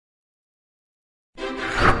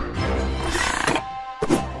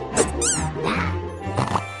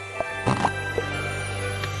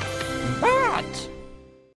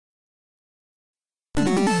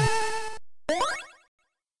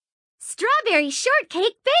Strawberry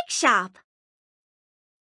Shortcake Bake Shop.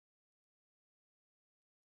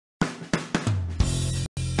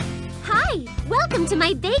 Hi, welcome to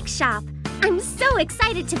my bake shop. I'm so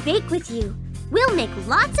excited to bake with you. We'll make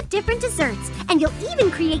lots of different desserts, and you'll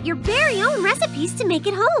even create your very own recipes to make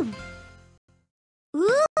at home.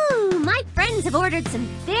 Ooh, my friends have ordered some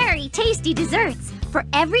very tasty desserts. For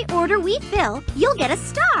every order we fill, you'll get a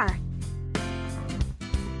star.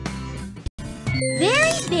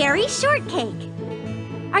 Very shortcake.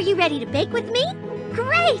 Are you ready to bake with me?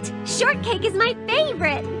 Great! Shortcake is my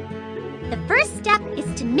favorite. The first step is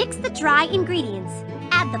to mix the dry ingredients.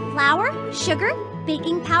 Add the flour, sugar,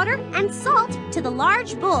 baking powder, and salt to the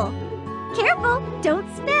large bowl. Careful, don't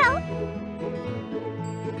spill.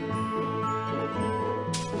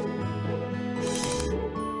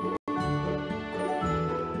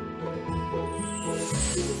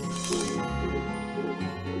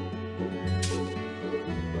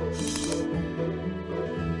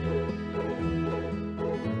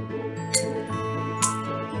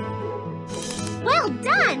 Well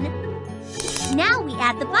done! Now we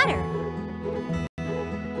add the butter.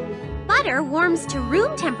 Butter warms to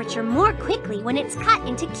room temperature more quickly when it's cut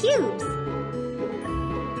into cubes.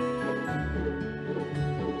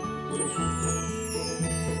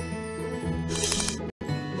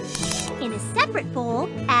 In a separate bowl,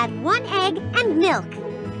 add 1 egg and milk.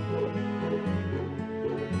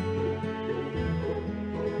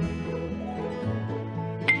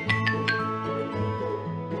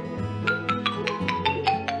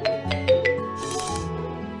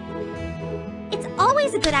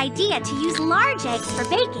 Always a good idea to use large eggs for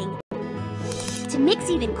baking. To mix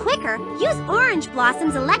even quicker, use Orange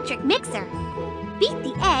Blossom's electric mixer. Beat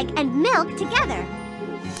the egg and milk together.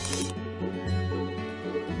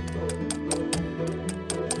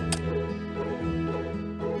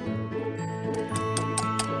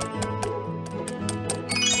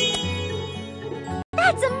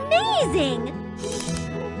 That's amazing!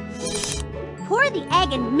 Pour the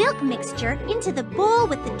egg and milk mixture into the bowl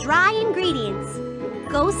with the dry ingredients.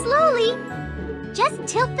 Go slowly. Just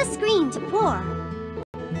tilt the screen to pour.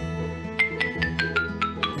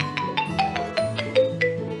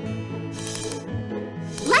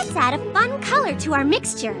 Let's add a fun color to our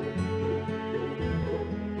mixture.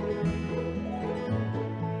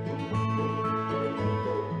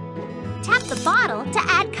 Tap the bottle to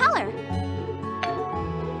add color.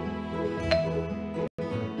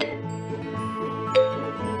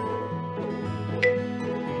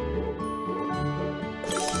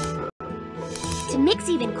 To mix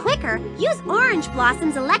even quicker, use Orange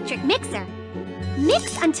Blossom's electric mixer.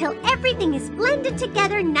 Mix until everything is blended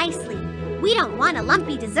together nicely. We don't want a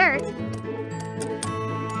lumpy dessert.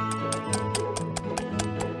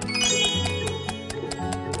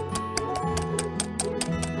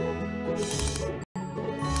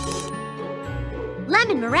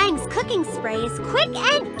 Lemon Meringue's cooking spray is quick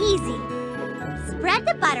and easy. Spread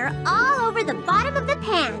the butter all over the bottom of the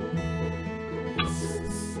pan.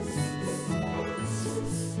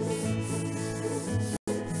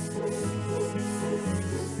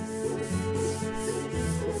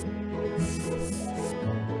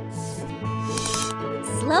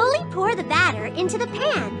 Slowly pour the batter into the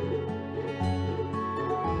pan.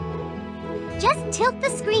 Just tilt the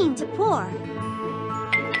screen to pour.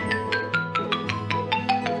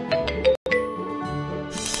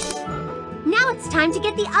 Now it's time to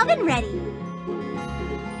get the oven ready.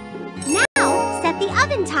 Now set the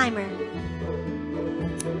oven timer.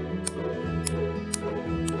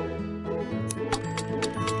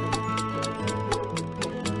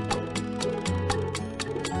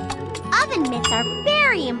 Oven mitts are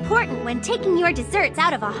very important when taking your desserts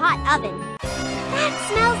out of a hot oven. That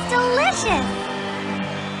smells delicious!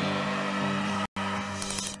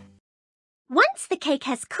 Once the cake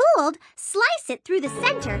has cooled, slice it through the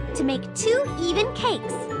center to make 2 even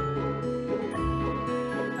cakes.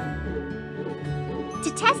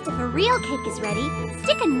 To test if a real cake is ready,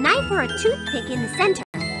 stick a knife or a toothpick in the center.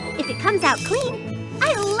 If it comes out clean,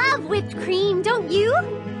 I love whipped cream, don't you?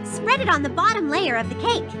 Spread it on the bottom layer of the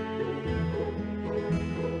cake.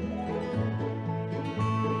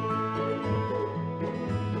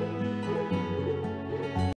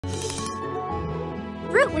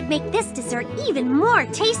 Fruit would make this dessert even more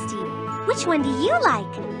tasty. Which one do you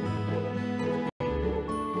like?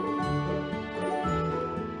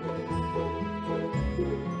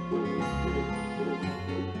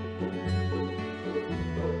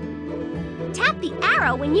 Tap the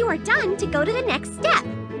arrow when you are done to go to the next step.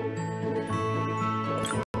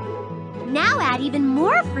 Now add even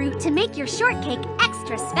more fruit to make your shortcake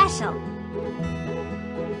extra special.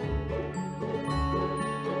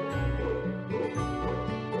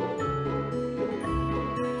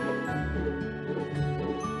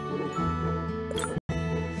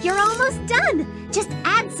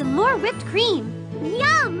 some more whipped cream.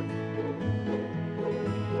 Yum!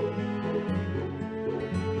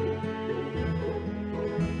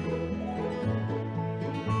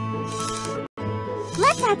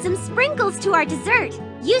 Let's add some sprinkles to our dessert.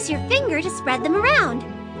 Use your finger to spread them around.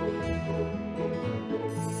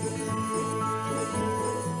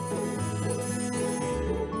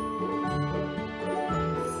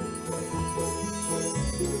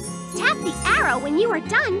 Tap the arrow when you are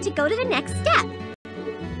done to go to the next step.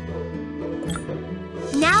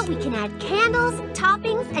 Now we can add candles,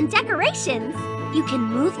 toppings, and decorations. You can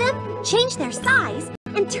move them, change their size,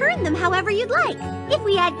 and turn them however you'd like. If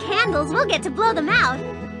we add candles, we'll get to blow them out.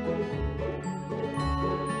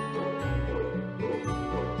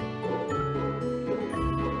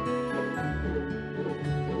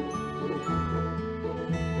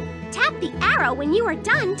 Tap the arrow when you are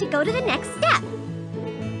done to go to the next step.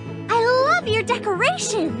 I love your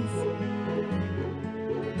decorations!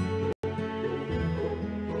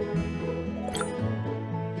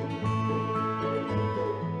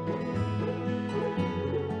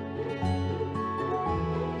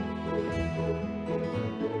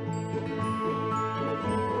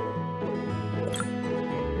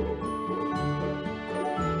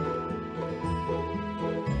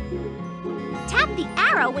 Tap the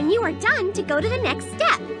arrow when you are done to go to the next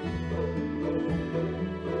step.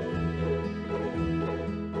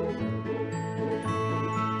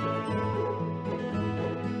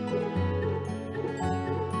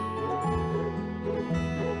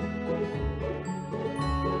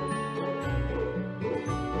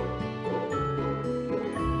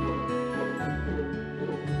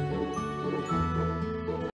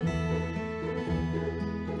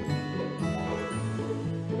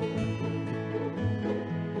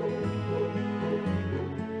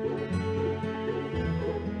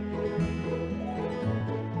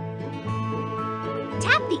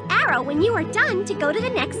 Tap the arrow when you are done to go to the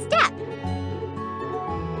next step.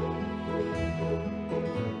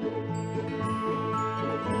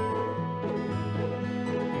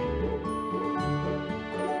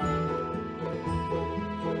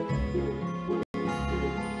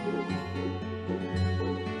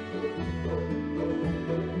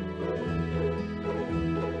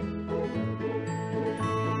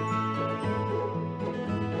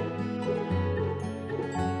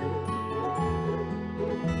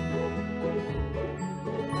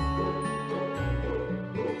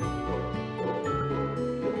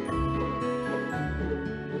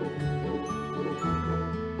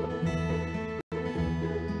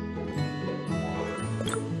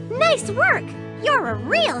 Nice work! You're a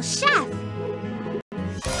real chef!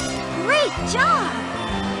 Great job!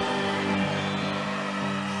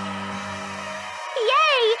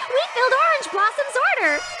 Yay! We filled Orange Blossom's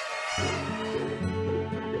order!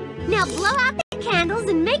 Now blow out the candles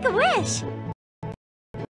and make a wish!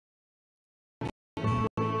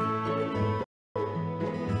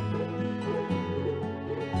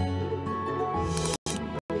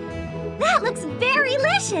 That looks very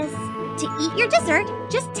delicious! To eat your dessert,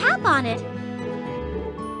 just tap on it.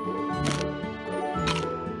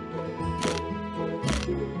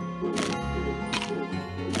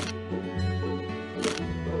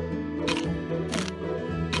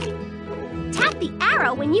 Tap the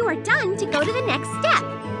arrow when you are done to go to the next step.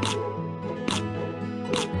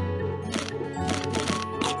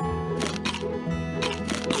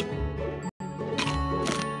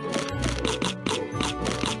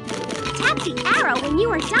 Tap the arrow when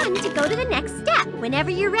you are done to go to the next step.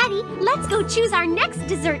 Whenever you're ready, let's go choose our next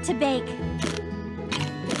dessert to bake.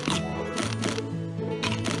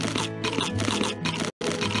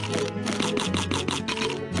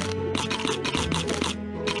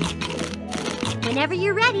 Whenever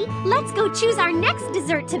you're ready, let's go choose our next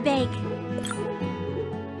dessert to bake.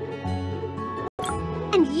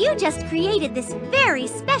 And you just created this very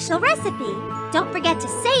special recipe. Don't forget to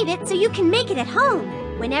save it so you can make it at home.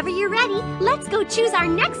 Whenever you're ready, let's go choose our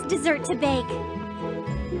next dessert to bake.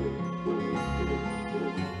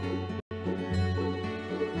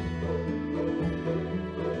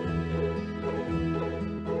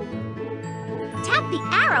 Tap the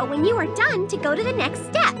arrow when you are done to go to the next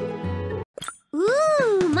step.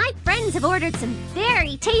 Ooh, my friends have ordered some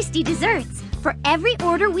very tasty desserts. For every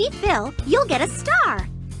order we fill, you'll get a star.